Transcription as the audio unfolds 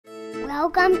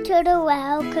Welcome to the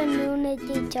Well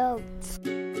Community Church.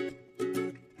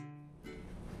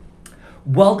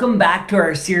 Welcome back to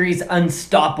our series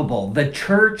Unstoppable, the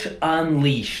Church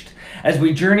Unleashed, as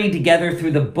we journey together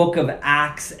through the book of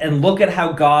Acts and look at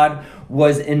how God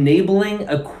was enabling,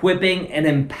 equipping, and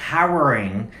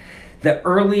empowering the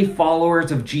early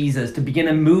followers of Jesus to begin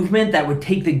a movement that would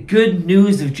take the good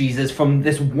news of Jesus from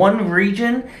this one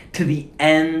region to the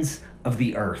ends of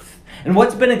the earth. And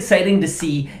what's been exciting to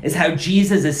see is how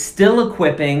Jesus is still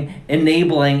equipping,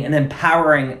 enabling, and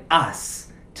empowering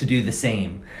us to do the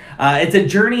same. It's a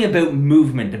journey about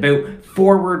movement, about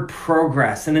forward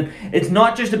progress. And it's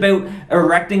not just about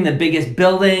erecting the biggest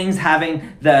buildings,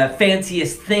 having the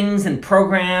fanciest things and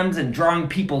programs, and drawing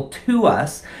people to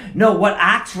us. No, what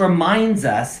Acts reminds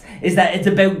us is that it's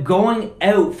about going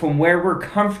out from where we're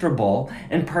comfortable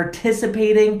and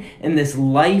participating in this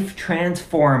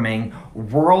life-transforming,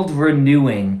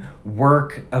 world-renewing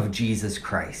work of Jesus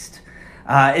Christ.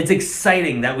 It's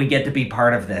exciting that we get to be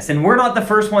part of this. And we're not the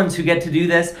first ones who get to do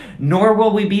this, nor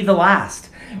will we be the last.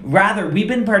 Rather, we've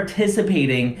been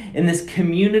participating in this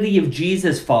community of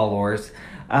Jesus followers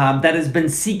that has been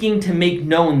seeking to make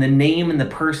known the name and the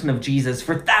person of Jesus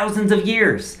for thousands of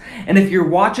years. And if you're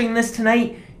watching this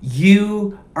tonight,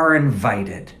 you are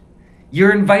invited.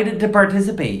 You're invited to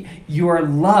participate. You are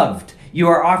loved. You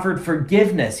are offered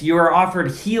forgiveness. You are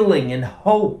offered healing and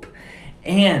hope.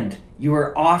 And you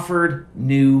are offered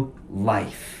new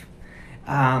life.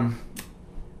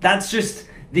 That's just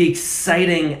the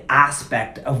exciting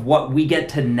aspect of what we get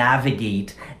to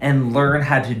navigate and learn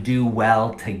how to do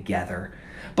well together.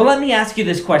 But let me ask you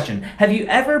this question. Have you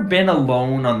ever been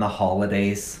alone on the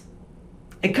holidays?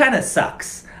 It kind of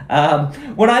sucks.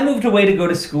 When I moved away to go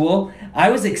to school, I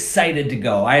was excited to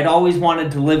go. I had always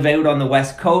wanted to live out on the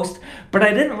West Coast, but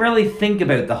I didn't really think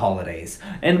about the holidays.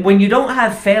 And when you don't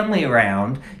have family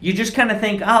around, you just kind of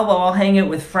think, oh, well, I'll hang out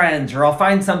with friends or I'll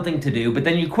find something to do. But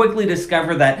then you quickly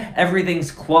discover that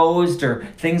everything's closed or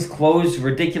things closed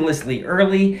ridiculously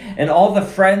early. And all the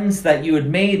friends that you had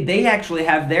made, they actually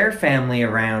have their family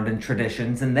around and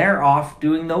traditions, and they're off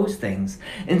doing those things.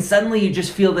 And suddenly you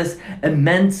just feel this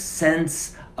immense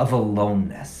sense of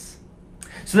aloneness.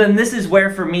 So then this is where,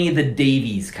 for me, the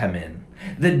Davies come in.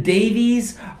 The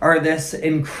Davies are this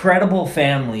incredible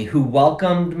family who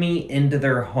welcomed me into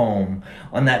their home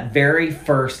on that very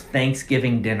first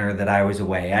Thanksgiving dinner that I was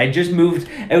away. I just moved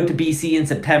out to BC in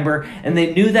September, and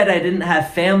they knew that I didn't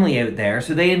have family out there,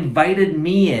 so they invited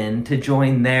me in to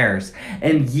join theirs.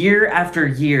 And year after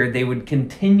year, they would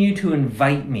continue to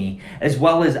invite me, as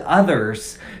well as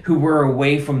others who were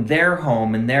away from their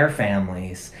home and their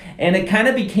families. And it kind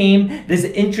of became this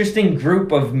interesting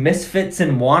group of misfits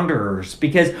and wanderers,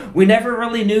 because we never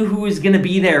really knew who was going to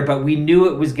be there, but we knew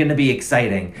it was going to be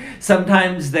exciting.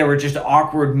 Sometimes there were just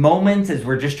awkward moments as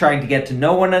we're just trying to get to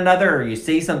know one another, or you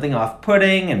say something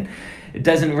off-putting and it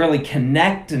doesn't really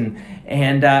connect.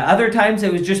 And other times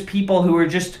it was just people who were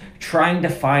just trying to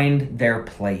find their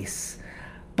place.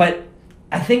 But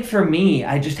I think for me,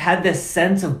 I just had this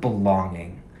sense of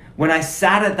belonging. When I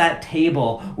sat at that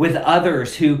table with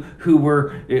others who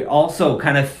were also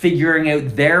kind of figuring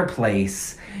out their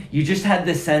place, you just had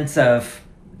this sense of,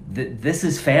 this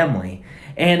is family.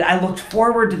 And I looked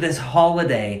forward to this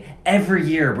holiday every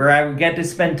year where I would get to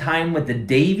spend time with the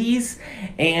Davies,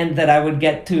 and that I would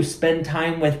get to spend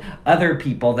time with other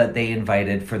people that they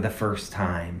invited for the first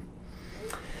time.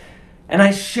 And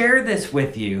I share this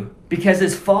with you because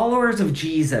as followers of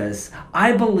Jesus,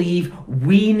 I believe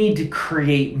we need to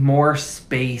create more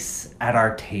space at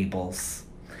our tables.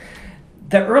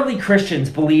 The early Christians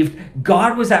believed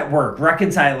God was at work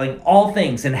reconciling all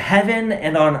things in heaven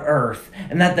and on earth,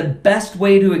 and that the best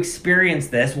way to experience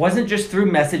this wasn't just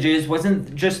through messages,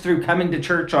 wasn't just through coming to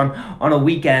church on a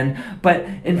weekend, but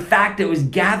in fact it was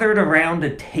gathered around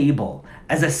a table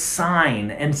as a sign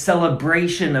and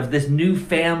celebration of this new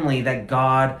family that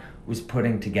God was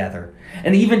putting together.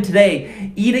 And even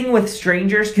today, eating with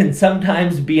strangers can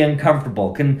sometimes be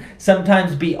uncomfortable, can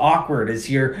sometimes be awkward as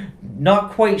you're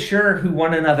not quite sure who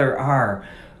one another are.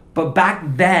 But back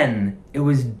then, it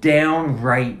was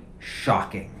downright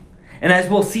shocking. And as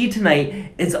we'll see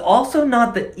tonight, it's also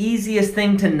not the easiest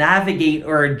thing to navigate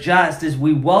or adjust as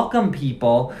we welcome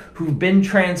people who've been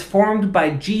transformed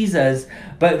by Jesus,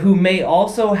 but who may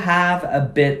also have a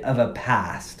bit of a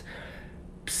past.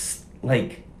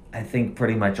 Like, I think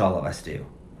pretty much all of us do,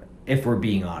 if we're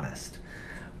being honest.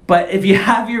 But if you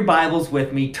have your Bibles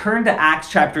with me, turn to Acts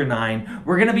chapter 9.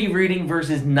 We're going to be reading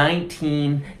verses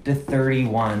 19 to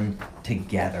 31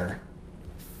 together.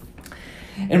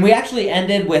 And we actually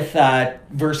ended with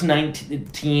verse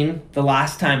 19 the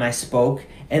last time I spoke.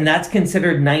 And that's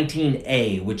considered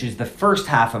 19a, which is the first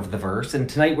half of the verse. And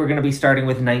tonight we're going to be starting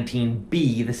with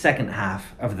 19b, the second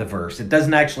half of the verse. It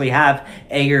doesn't actually have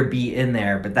A or B in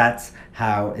there, but that's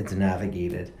how it's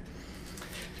navigated.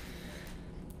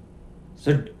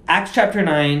 So Acts chapter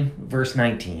 9, verse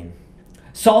 19.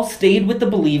 Saul stayed with the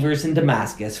believers in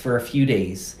Damascus for a few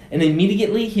days, and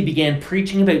immediately he began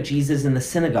preaching about Jesus in the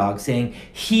synagogue, saying,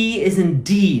 "He is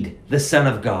indeed the Son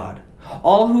of God."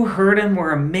 All who heard him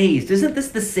were amazed. "Isn't this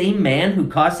the same man who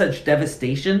caused such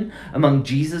devastation among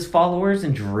Jesus' followers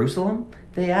in Jerusalem?"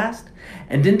 they asked.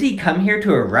 "And didn't he come here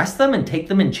to arrest them and take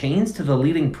them in chains to the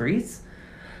leading priests?"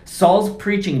 Saul's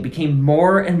preaching became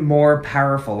more and more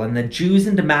powerful, and the Jews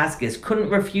in Damascus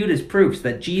couldn't refute his proofs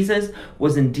that Jesus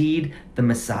was indeed the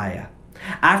Messiah.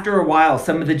 After a while,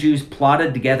 some of the Jews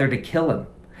plotted together to kill him.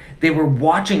 They were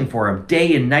watching for him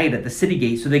day and night at the city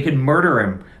gate so they could murder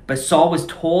him, but Saul was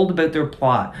told about their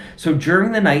plot. So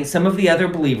during the night, some of the other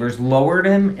believers lowered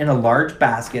him in a large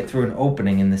basket through an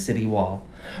opening in the city wall.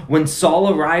 When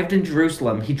Saul arrived in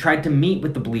Jerusalem, he tried to meet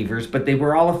with the believers, but they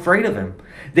were all afraid of him.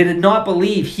 They did not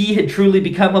believe he had truly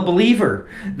become a believer.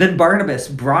 Then Barnabas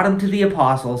brought him to the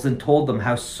apostles and told them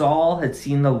how Saul had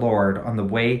seen the Lord on the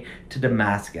way to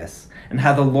Damascus, and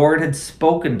how the Lord had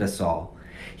spoken to Saul.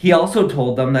 He also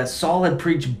told them that Saul had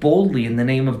preached boldly in the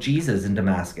name of Jesus in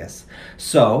Damascus.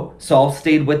 So Saul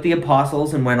stayed with the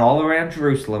apostles and went all around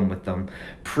Jerusalem with them,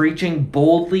 preaching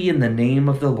boldly in the name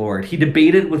of the Lord. He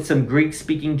debated with some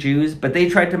Greek-speaking Jews, but they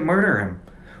tried to murder him.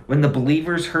 When the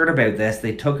believers heard about this,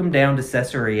 they took him down to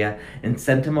Caesarea and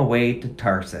sent him away to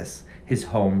Tarsus, his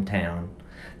hometown.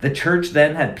 The church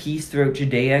then had peace throughout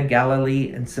Judea,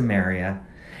 Galilee, and Samaria,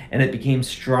 and it became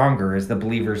stronger as the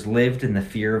believers lived in the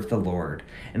fear of the Lord.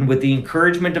 And with the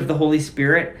encouragement of the Holy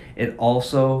Spirit, it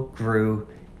also grew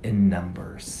in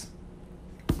numbers.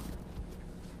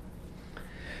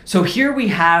 So here we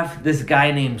have this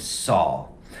guy named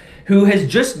Saul, who has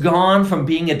just gone from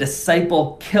being a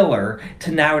disciple killer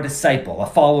to now a disciple, a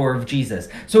follower of Jesus.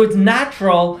 So it's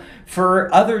natural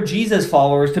for other Jesus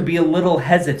followers to be a little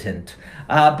hesitant.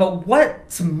 But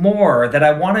what's more that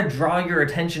I want to draw your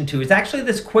attention to is actually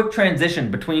this quick transition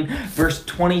between verse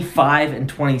 25 and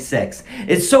 26.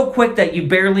 It's so quick that you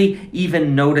barely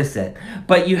even notice it.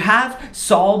 But you have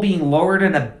Saul being lowered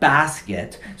in a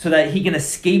basket so that he can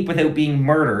escape without being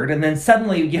murdered. And then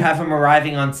suddenly you have him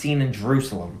arriving on scene in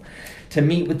Jerusalem to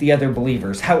meet with the other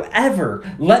believers. However,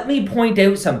 let me point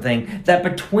out something, that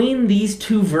between these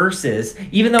two verses,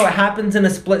 even though it happens in a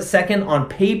split second on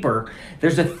paper,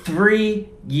 there's a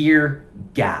 3-year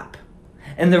gap.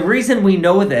 And the reason we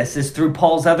know this is through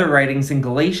Paul's other writings in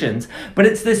Galatians, but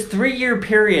it's this 3-year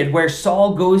period where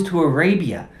Saul goes to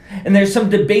Arabia. And there's some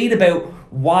debate about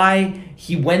why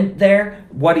he went there,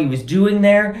 what he was doing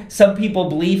there. Some people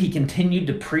believe he continued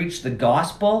to preach the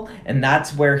gospel, and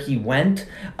that's where he went.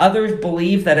 Others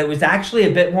believe that it was actually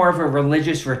a bit more of a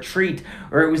religious retreat,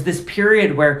 or it was this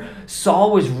period where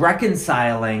Saul was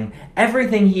reconciling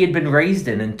everything he had been raised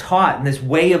in and taught in this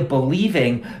way of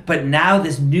believing, but now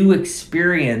this new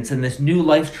experience and this new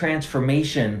life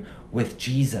transformation with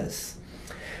Jesus.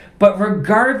 But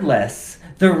regardless,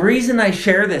 the reason I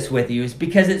share this with you is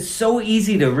because it's so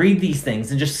easy to read these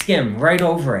things and just skim right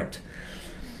over it.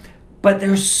 But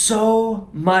there's so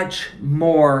much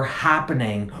more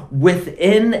happening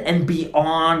within and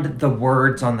beyond the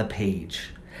words on the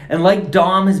page. And like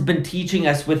Dom has been teaching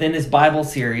us within his Bible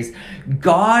series,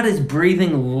 God is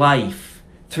breathing life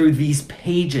through these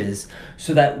pages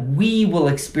so that we will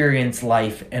experience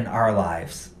life in our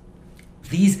lives.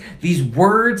 These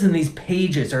words and these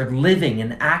pages are living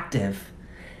and active.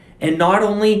 And not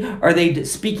only are they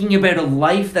speaking about a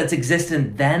life that's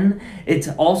existent then, it's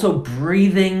also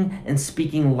breathing and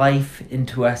speaking life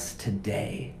into us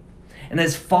today. And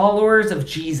as followers of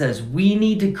Jesus, we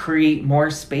need to create more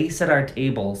space at our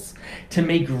tables to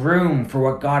make room for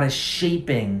what God is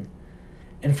shaping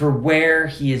and for where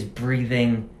He is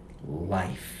breathing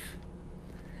life.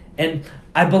 And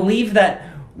I believe that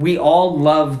we all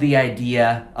love the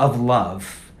idea of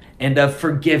love and of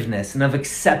forgiveness and of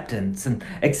acceptance. And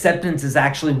acceptance is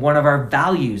actually one of our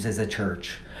values as a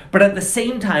church. But at the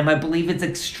same time, I believe it's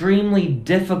extremely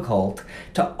difficult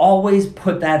to always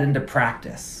put that into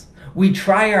practice. We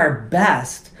try our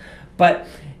best, but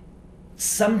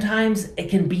sometimes it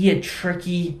can be a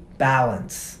tricky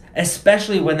balance,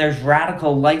 especially when there's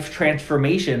radical life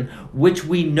transformation, which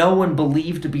we know and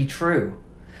believe to be true.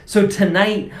 So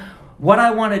tonight, what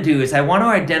I want to do is I want to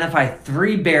identify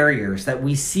 3 barriers that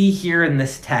we see here in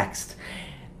this text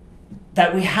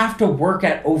that we have to work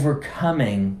at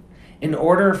overcoming in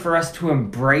order for us to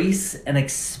embrace and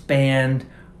expand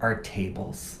our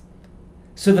tables.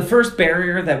 So the first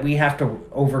barrier that we have to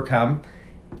overcome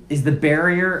is the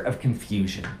barrier of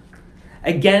confusion.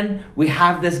 Again, we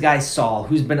have this guy Saul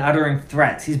who's been uttering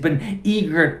threats. He's been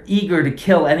eager to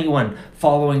kill anyone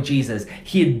following Jesus.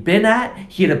 He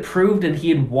had approved, and he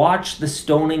had watched the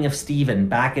stoning of Stephen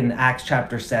back in Acts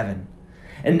chapter 7.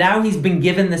 And now he's been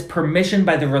given this permission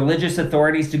by the religious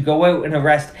authorities to go out and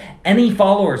arrest any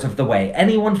followers of the way,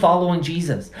 anyone following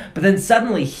Jesus. But then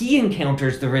suddenly he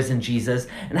encounters the risen Jesus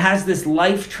and has this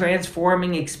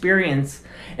life-transforming experience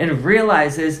and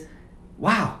realizes,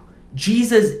 wow,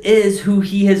 Jesus is who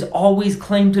he has always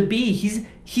claimed to be.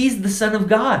 He's the Son of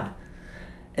God.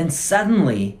 And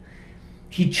suddenly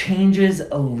he changes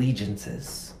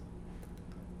allegiances.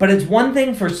 But it's one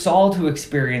thing for Saul to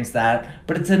experience that,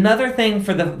 but it's another thing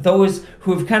for those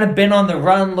who have kind of been on the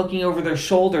run looking over their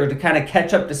shoulder to kind of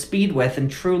catch up to speed with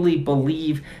and truly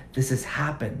believe this has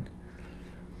happened.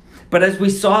 But as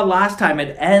we saw last time,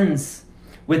 it ends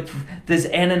with this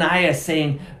Ananias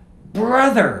saying,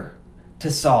 brother,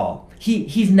 to Saul.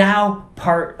 He's now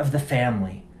part of the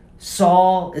family.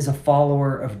 Saul is a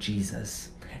follower of Jesus.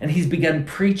 And he's begun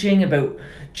preaching about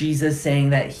Jesus,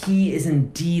 saying that he is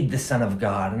indeed the Son of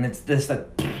God. And it's this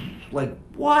like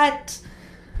what?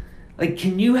 Like,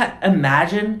 can you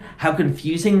imagine how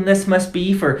confusing this must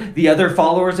be for the other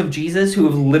followers of Jesus who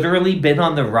have literally been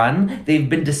on the run? They've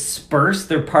been dispersed.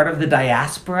 They're part of the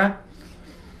diaspora.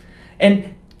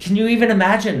 And can you even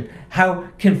imagine how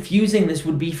confusing this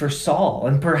would be for Saul?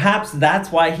 And perhaps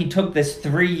that's why he took this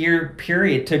 3-year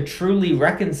period to truly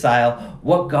reconcile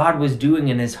what God was doing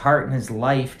in his heart and his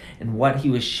life and what he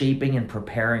was shaping and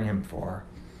preparing him for.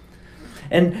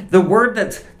 And the word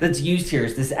that's used here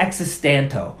is this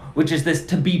existanto, which is this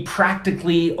to be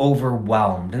practically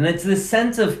overwhelmed. And it's this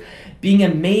sense of being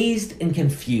amazed and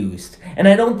confused. And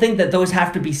I don't think that those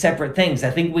have to be separate things.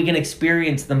 I think we can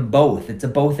experience them both. It's a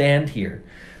both and here.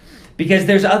 Because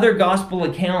there's other gospel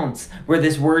accounts where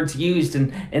this word's used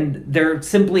and they're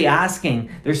simply asking,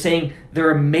 they're saying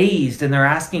they're amazed and they're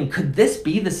asking, could this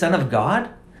be the Son of God?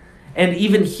 And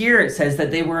even here it says that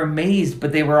they were amazed,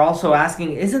 but they were also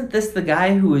asking, isn't this the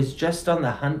guy who is just on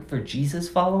the hunt for Jesus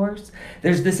followers?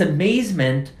 There's this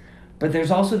amazement, but there's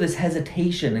also this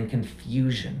hesitation and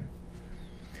confusion.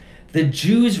 The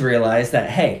Jews realized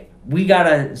that, hey, we got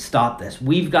to stop this.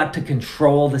 We've got to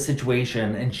control the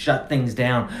situation and shut things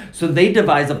down. So they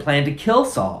devise a plan to kill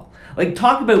Saul. Like,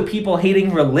 talk about people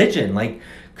hating religion. Like,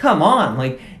 come on.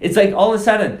 Like, it's like all of a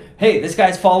sudden, hey, this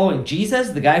guy's following Jesus,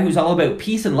 the guy who's all about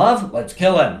peace and love. Let's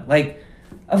kill him. Like,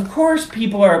 of course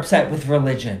people are upset with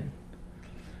religion.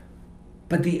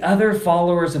 But the other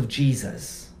followers of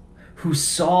Jesus, who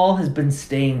Saul has been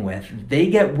staying with, they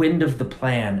get wind of the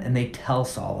plan and they tell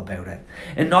Saul about it.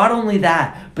 And not only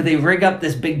that, but they rig up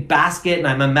this big basket, and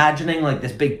I'm imagining like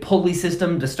this big pulley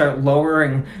system to start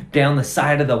lowering down the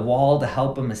side of the wall to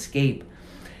help him escape.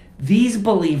 These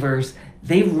believers,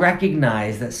 they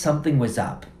recognize that something was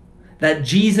up, that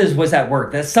Jesus was at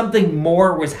work, that something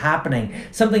more was happening,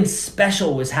 something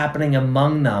special was happening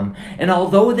among them. And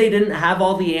although they didn't have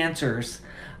all the answers,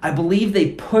 I believe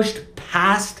they pushed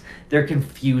past their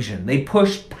confusion. They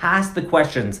pushed past the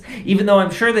questions, even though I'm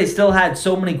sure they still had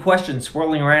so many questions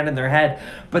swirling around in their head,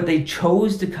 but they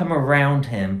chose to come around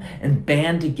him and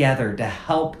band together to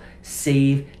help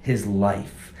save his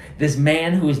life. This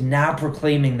man who is now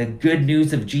proclaiming the good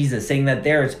news of Jesus, saying that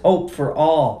there is hope for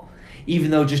all,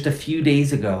 even though just a few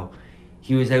days ago,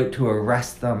 he was out to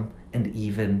arrest them and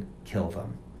even kill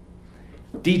them.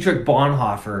 Dietrich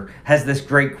Bonhoeffer has this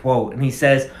great quote, and he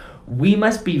says, "We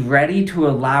must be ready to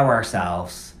allow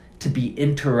ourselves to be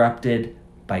interrupted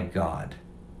by God."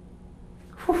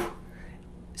 Whew.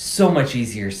 So much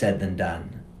easier said than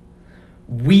done.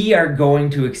 We are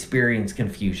going to experience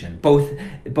confusion, both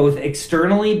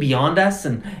externally beyond us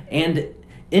and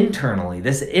internally,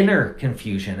 this inner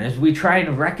confusion, as we try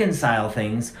and reconcile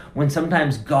things when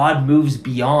sometimes God moves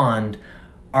beyond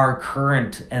our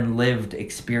current and lived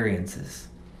experiences.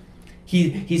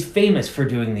 He's famous for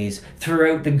doing these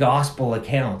throughout the gospel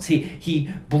accounts. He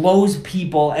blows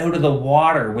people out of the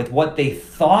water with what they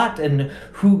thought and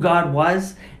who God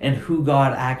was and who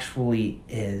God actually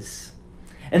is.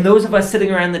 And those of us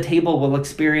sitting around the table will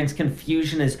experience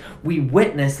confusion as we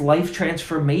witness life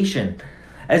transformation,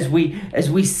 as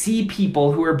we see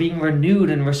people who are being renewed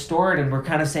and restored, and we're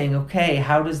kind of saying, okay,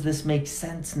 how does this make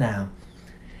sense now?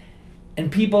 And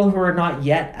people who are not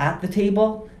yet at the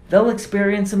table, they'll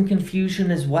experience some confusion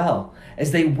as well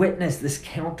as they witness this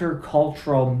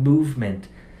countercultural movement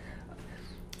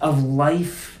of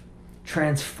life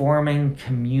transforming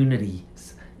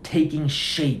communities taking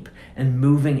shape and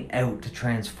moving out to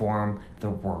transform the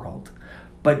world.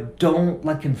 but don't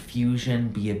let confusion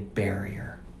be a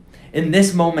barrier. In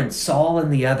this moment, Saul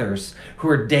and the others who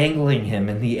are dangling him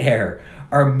in the air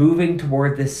are moving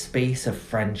toward this space of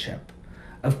friendship,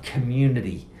 of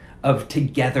community, of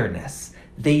togetherness.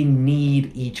 They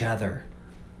need each other.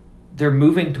 They're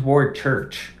moving toward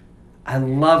church. I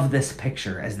love this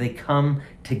picture as they come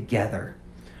together.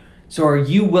 So are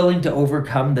you willing to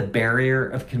overcome the barrier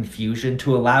of confusion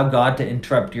to allow God to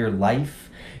interrupt your life,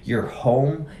 your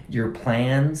home, your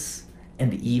plans,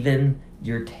 and even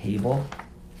your table?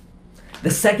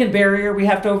 The second barrier we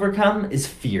have to overcome is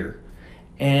fear.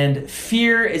 And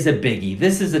fear is a biggie.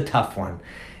 This is a tough one.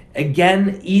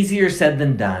 Again, easier said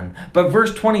than done. But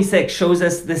verse 26 shows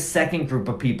us this second group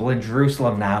of people in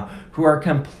Jerusalem now who are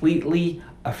completely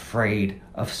afraid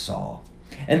of Saul.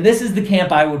 And this is the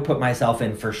camp I would put myself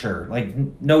in for sure. Like,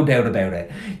 no doubt about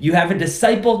it. You have a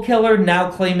disciple killer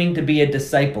now claiming to be a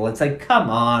disciple. It's like, come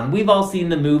on. We've all seen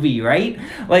the movie, right?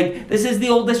 Like, this is the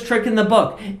oldest trick in the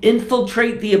book.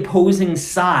 Infiltrate the opposing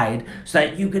side so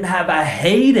that you can have a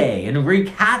heyday and wreak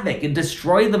havoc and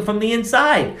destroy them from the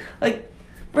inside. Like,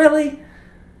 really?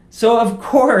 So, of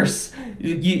course,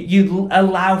 you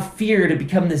allow fear to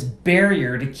become this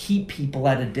barrier to keep people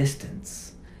at a distance.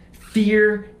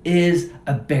 Fear is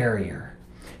a barrier.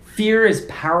 Fear is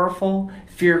powerful.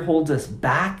 Fear holds us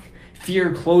back.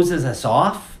 Fear closes us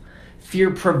off.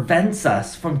 Fear prevents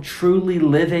us from truly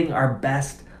living our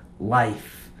best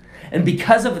life. And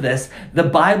because of this, the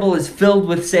Bible is filled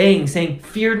with saying,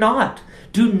 fear not.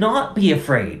 Do not be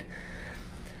afraid.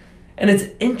 And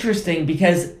it's interesting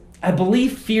because I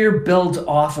believe fear builds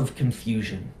off of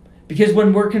confusion. Because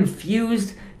when we're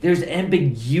confused, there's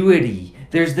ambiguity.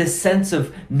 There's this sense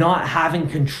of not having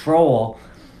control.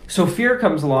 So fear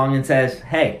comes along and says,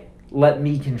 hey, let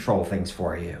me control things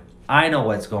for you. I know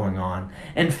what's going on.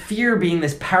 And fear, being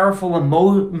this powerful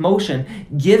emotion,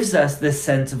 gives us this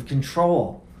sense of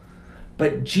control.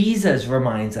 But Jesus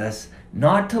reminds us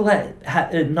not to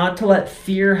let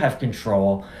fear have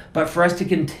control, but for us to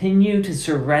continue to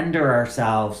surrender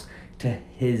ourselves to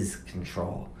his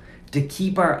control, to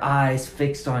keep our eyes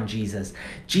fixed on Jesus.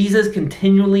 Jesus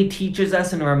continually teaches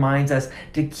us and reminds us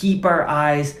to keep our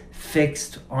eyes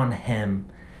fixed on him.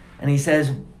 And he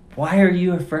says, why are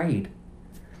you afraid?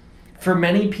 For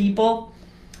many people,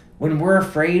 when we're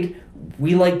afraid,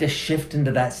 we like to shift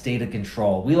into that state of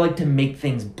control. We like to make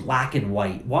things black and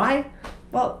white. Why?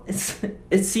 Well,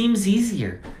 it seems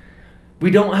easier. We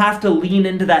don't have to lean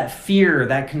into that fear,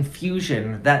 that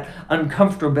confusion, that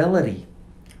uncomfortability.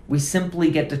 We simply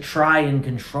get to try and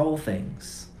control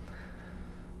things.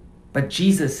 But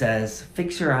Jesus says,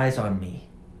 fix your eyes on me.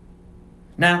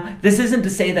 Now, this isn't to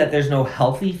say that there's no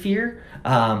healthy fear,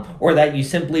 or that you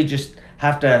simply just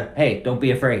have to, hey, don't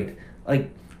be afraid. Like,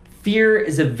 fear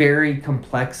is a very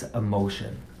complex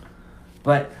emotion.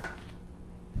 But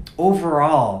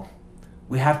overall,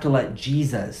 we have to let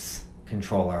Jesus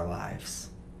control our lives,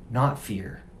 not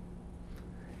fear.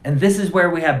 And this is where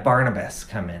we have Barnabas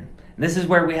come in. This is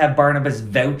where we have Barnabas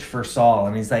vouch for Saul.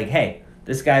 And he's like, hey,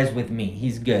 this guy's with me.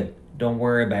 He's good. Don't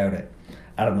worry about it.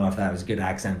 I don't know if that was a good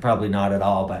accent. Probably not at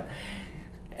all. But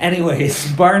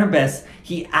anyways, Barnabas,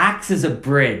 he acts as a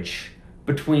bridge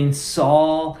between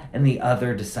Saul and the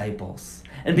other disciples.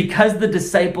 And because the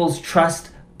disciples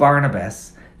trust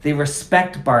Barnabas, they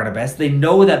respect Barnabas, they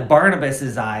know that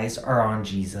Barnabas's eyes are on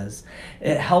Jesus,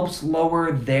 it helps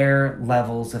lower their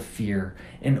levels of fear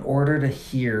in order to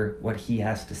hear what he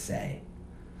has to say.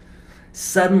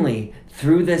 Suddenly,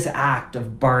 through this act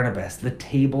of Barnabas, the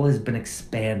table has been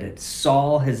expanded.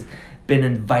 Saul has been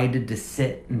invited to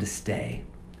sit and to stay.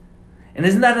 And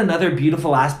isn't that another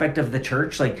beautiful aspect of the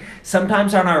church? Like,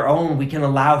 sometimes on our own, we can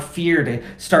allow fear to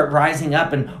start rising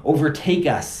up and overtake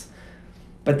us.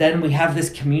 But then we have this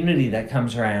community that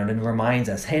comes around and reminds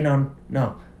us, hey,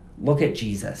 no, look at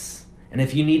Jesus. And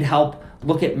if you need help,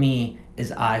 look at me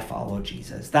as I follow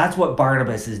Jesus. That's what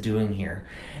Barnabas is doing here.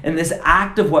 And this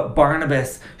act of what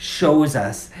Barnabas shows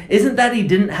us isn't that he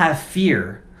didn't have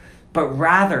fear, but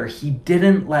rather he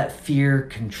didn't let fear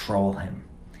control him.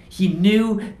 He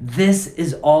knew this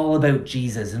is all about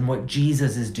Jesus and what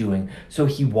Jesus is doing. So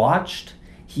he watched,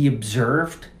 he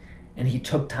observed, and he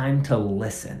took time to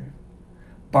listen.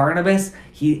 Barnabas,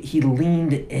 he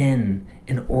leaned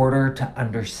in order to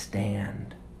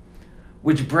understand.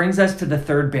 Which brings us to the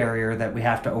third barrier that we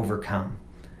have to overcome,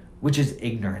 which is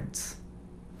ignorance.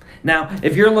 Now,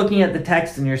 if you're looking at the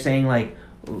text and you're saying, like,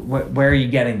 where are you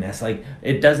getting this? Like,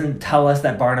 it doesn't tell us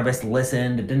that Barnabas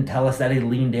listened. It didn't tell us that he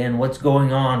leaned in. What's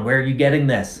going on? Where are you getting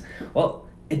this? Well,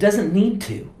 it doesn't need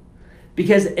to.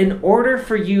 Because in order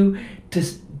for you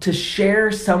to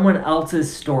share someone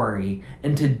else's story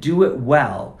and to do it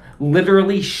well,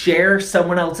 literally share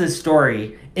someone else's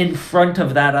story in front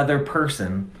of that other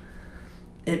person,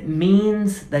 it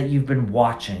means that you've been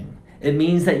watching. It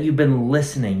means that you've been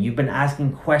listening. You've been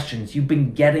asking questions. You've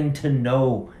been getting to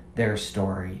know their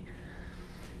story.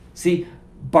 See,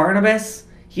 Barnabas,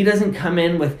 he doesn't come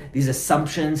in with these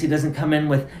assumptions. He doesn't come in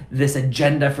with this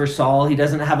agenda for Saul. He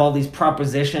doesn't have all these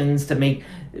propositions to make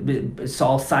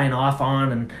Saul sign off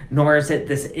on, and nor is it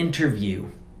this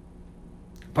interview.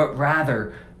 But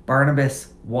rather,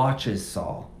 Barnabas watches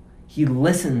Saul. He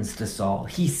listens to Saul.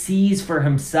 He sees for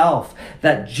himself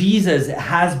that Jesus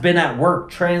has been at work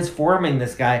transforming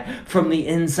this guy from the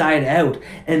inside out.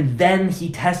 And then he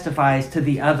testifies to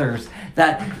the others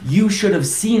that you should have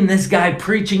seen this guy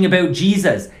preaching about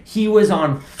Jesus. He was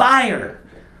on fire.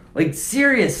 Like,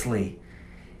 seriously.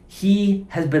 He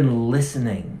has been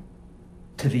listening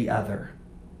to the other.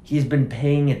 He's been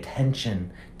paying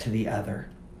attention to the other,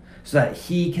 so that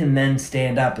he can then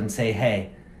stand up and say,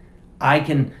 hey, I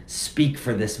can speak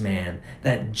for this man,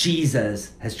 that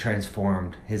Jesus has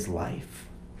transformed his life.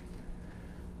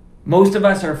 Most of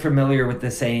us are familiar with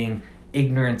the saying,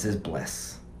 ignorance is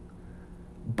bliss.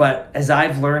 But as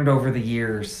I've learned over the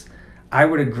years, I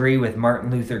would agree with Martin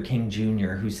Luther King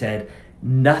Jr., who said,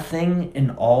 nothing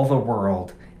in all the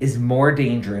world is more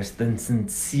dangerous than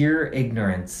sincere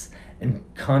ignorance and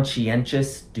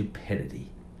conscientious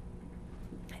stupidity.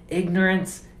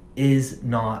 Ignorance is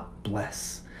not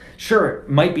bliss. Sure, it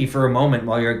might be for a moment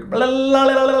while you're blah,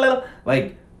 blah, blah, blah,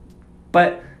 like,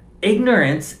 but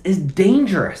ignorance is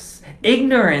dangerous.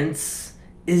 Ignorance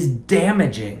is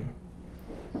damaging.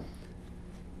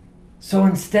 So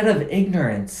instead of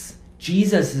ignorance,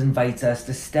 Jesus invites us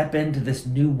to step into this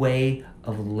new way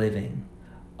of living,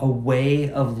 a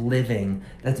way of living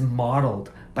that's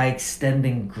modeled by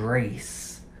extending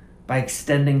grace, by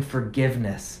extending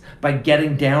forgiveness, by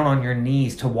getting down on your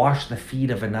knees to wash the feet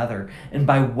of another, and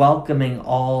by welcoming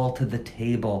all to the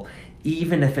table,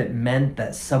 even if it meant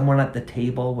that someone at the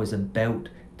table was about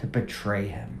to betray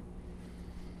him.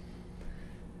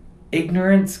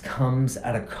 Ignorance comes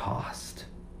at a cost.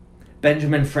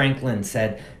 Benjamin Franklin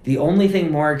said, the only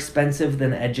thing more expensive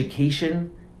than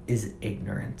education is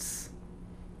ignorance.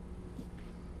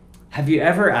 Have you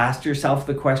ever asked yourself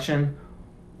the question,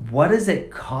 what is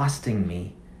it costing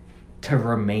me to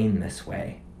remain this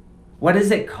way? What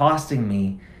is it costing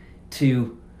me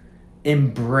to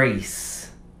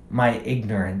embrace my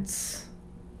ignorance?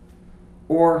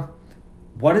 Or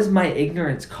what is my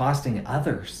ignorance costing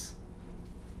others?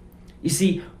 You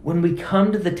see, when we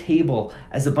come to the table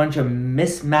as a bunch of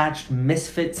mismatched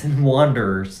misfits and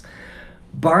wanderers,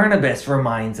 Barnabas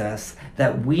reminds us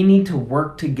that we need to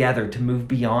work together to move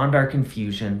beyond our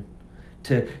confusion,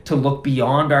 to look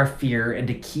beyond our fear, and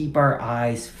to keep our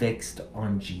eyes fixed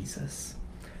on Jesus,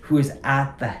 who is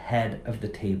at the head of the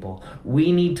table.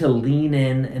 We need to lean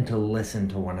in and to listen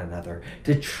to one another,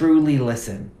 to truly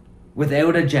listen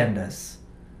without agendas,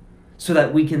 so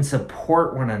that we can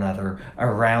support one another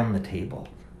around the table.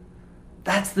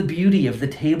 That's the beauty of the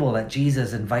table that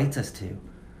Jesus invites us to.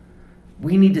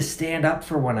 We need to stand up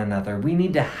for one another. We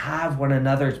need to have one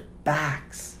another's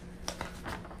backs.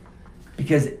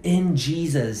 Because in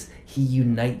Jesus, he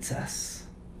unites us.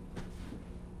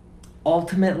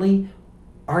 Ultimately,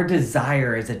 our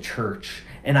desire as a church,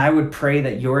 and I would pray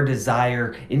that your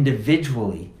desire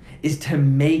individually, is to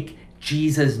make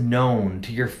Jesus known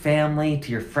to your family,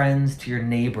 to your friends, to your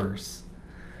neighbors.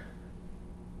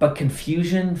 But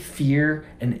confusion, fear,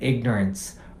 and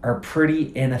ignorance are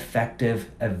pretty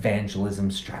ineffective evangelism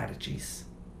strategies,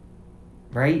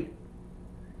 right?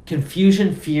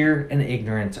 Confusion, fear, and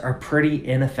ignorance are pretty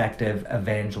ineffective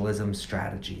evangelism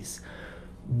strategies.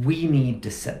 We need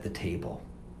to set the table.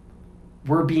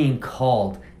 We're being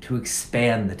called to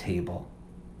expand the table,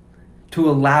 to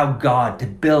allow God to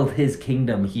build his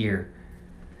kingdom here.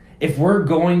 If we're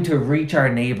going to reach our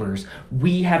neighbors,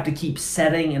 we have to keep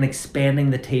setting and expanding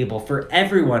the table for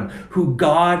everyone who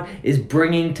God is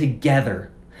bringing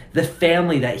together, the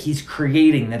family that he's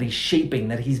creating, that he's shaping,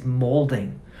 that he's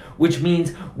molding, which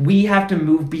means we have to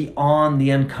move beyond the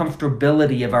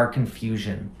uncomfortability of our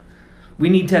confusion. We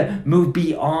need to move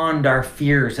beyond our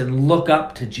fears and look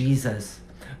up to Jesus.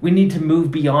 We need to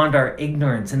move beyond our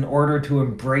ignorance in order to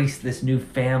embrace this new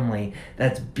family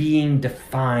that's being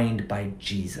defined by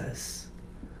Jesus.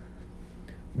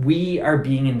 We are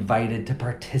being invited to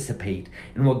participate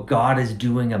in what God is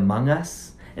doing among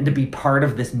us and to be part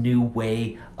of this new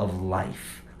way of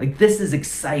life. Like, this is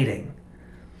exciting.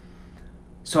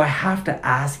 So I have to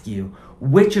ask you,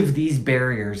 which of these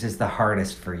barriers is the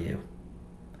hardest for you?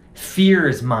 Fear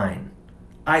is mine.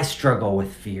 I struggle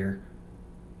with fear.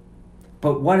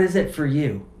 But what is it for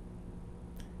you?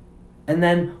 And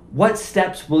then what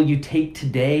steps will you take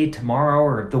today, tomorrow,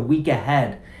 or the week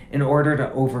ahead in order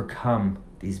to overcome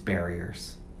these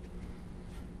barriers?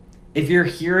 If you're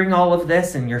hearing all of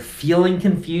this and you're feeling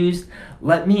confused,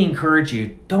 let me encourage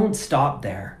you, don't stop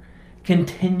there.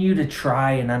 Continue to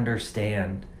try and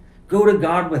understand. Go to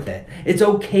God with it. It's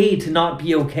okay to not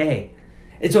be okay.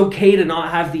 It's okay to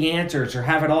not have the answers or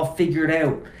have it all figured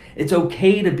out. It's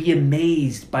okay to be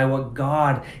amazed by what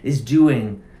God is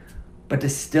doing, but to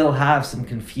still have some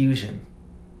confusion.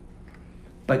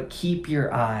 But keep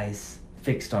your eyes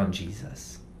fixed on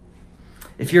Jesus.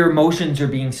 If your emotions are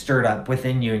being stirred up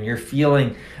within you and you're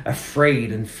feeling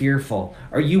afraid and fearful,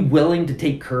 are you willing to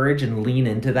take courage and lean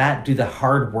into that? Do the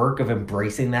hard work of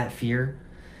embracing that fear?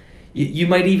 You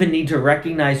might even need to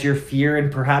recognize your fear and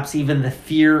perhaps even the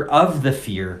fear of the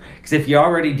fear. Because if you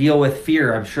already deal with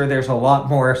fear, I'm sure there's a lot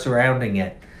more surrounding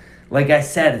it. Like I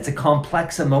said, it's a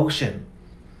complex emotion.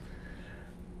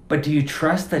 But do you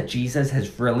trust that Jesus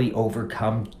has really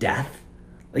overcome death?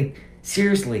 Like,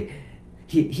 seriously,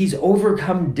 He's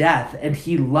overcome death, and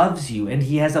he loves you, and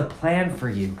he has a plan for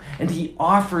you, and he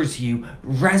offers you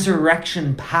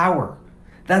resurrection power.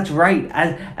 That's right.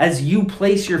 As you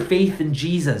place your faith in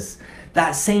Jesus,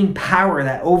 that same power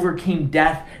that overcame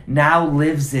death now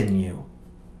lives in you.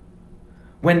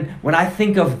 When I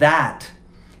think of that,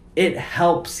 it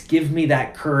helps give me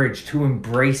that courage to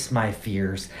embrace my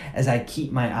fears as I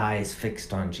keep my eyes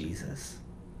fixed on Jesus.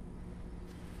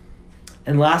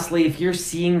 And lastly, if you're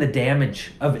seeing the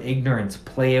damage of ignorance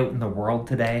play out in the world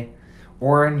today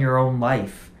or in your own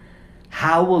life,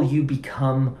 how will you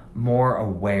become more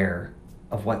aware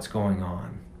of what's going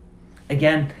on?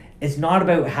 Again, it's not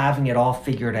about having it all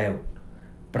figured out,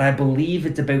 but I believe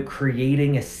it's about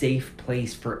creating a safe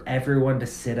place for everyone to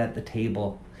sit at the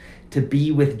table, to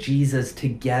be with Jesus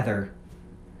together,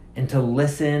 and to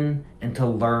listen and to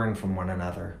learn from one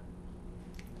another.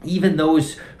 Even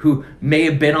those who may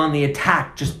have been on the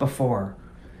attack just before.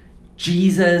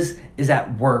 Jesus is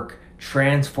at work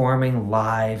transforming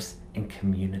lives and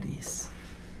communities.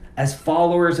 As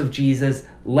followers of Jesus,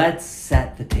 let's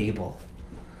set the table.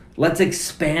 Let's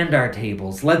expand our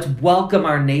tables. Let's welcome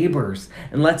our neighbors,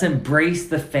 and let's embrace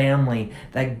the family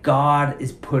that God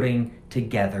is putting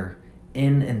together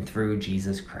in and through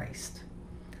Jesus Christ.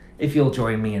 If you'll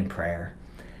join me in prayer.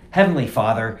 Heavenly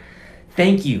Father,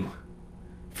 thank you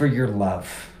for your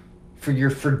love, for your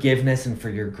forgiveness, and for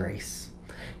your grace.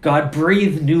 God,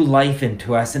 breathe new life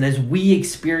into us, and as we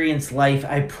experience life,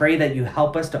 I pray that you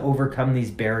help us to overcome these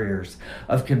barriers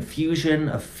of confusion,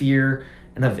 of fear,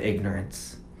 and of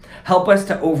ignorance. Help us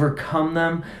to overcome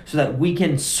them so that we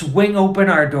can swing open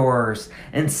our doors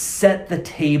and set the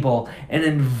table and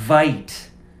invite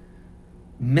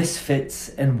misfits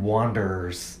and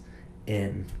wanderers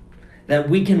in. That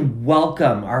we can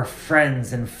welcome our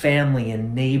friends and family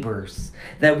and neighbors.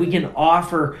 That we can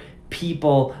offer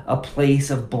people a place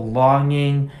of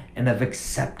belonging and of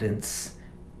acceptance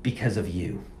because of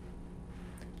you.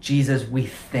 Jesus, we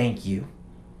thank you.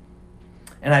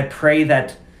 And I pray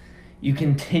that you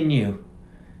continue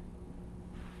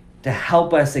to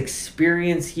help us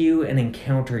experience you and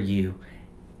encounter you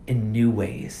in new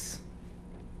ways.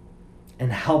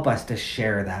 And help us to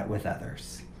share that with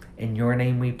others. In your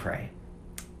name we pray.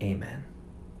 Amen.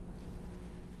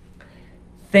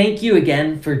 Thank you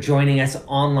again for joining us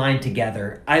online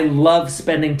together. I love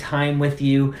spending time with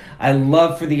you. I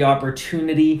love for the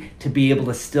opportunity to be able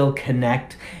to still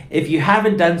connect. If you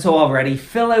haven't done so already,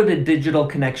 fill out a digital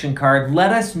connection card.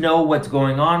 Let us know what's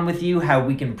going on with you, how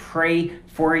we can pray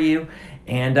for you,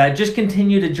 and just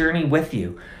continue to journey with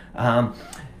you. I'm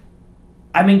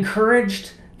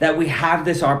encouraged that we have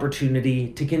this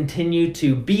opportunity to continue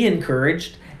to be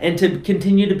encouraged and to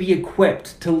continue to be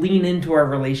equipped to lean into our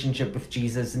relationship with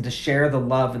Jesus and to share the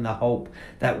love and the hope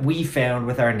that we found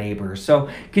with our neighbors. So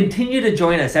continue to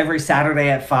join us every Saturday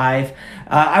at 5.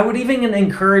 I would even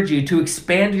encourage you to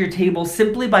expand your table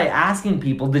simply by asking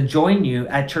people to join you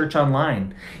at church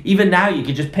online. Even now, you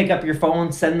could just pick up your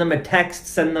phone, send them a text,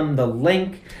 send them the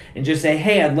link, and just say,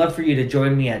 hey, I'd love for you to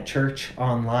join me at church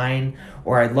online,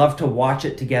 or I'd love to watch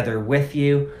it together with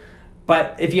you.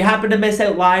 But if you happen to miss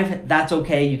out live, that's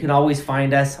okay. You can always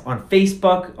find us on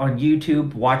Facebook, on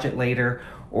YouTube, watch it later,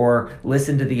 or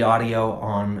listen to the audio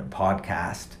on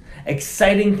podcast.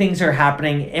 Exciting things are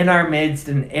happening in our midst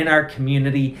and in our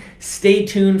community. Stay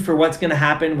tuned for what's going to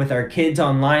happen with our kids'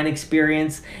 online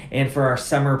experience and for our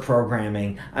summer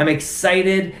programming. I'm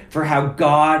excited for how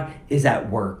God is at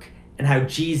work and how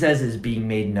Jesus is being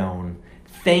made known.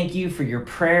 Thank you for your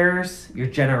prayers, your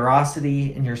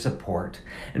generosity, and your support.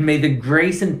 And may the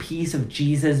grace and peace of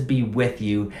Jesus be with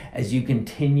you as you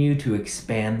continue to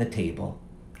expand the table.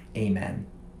 Amen.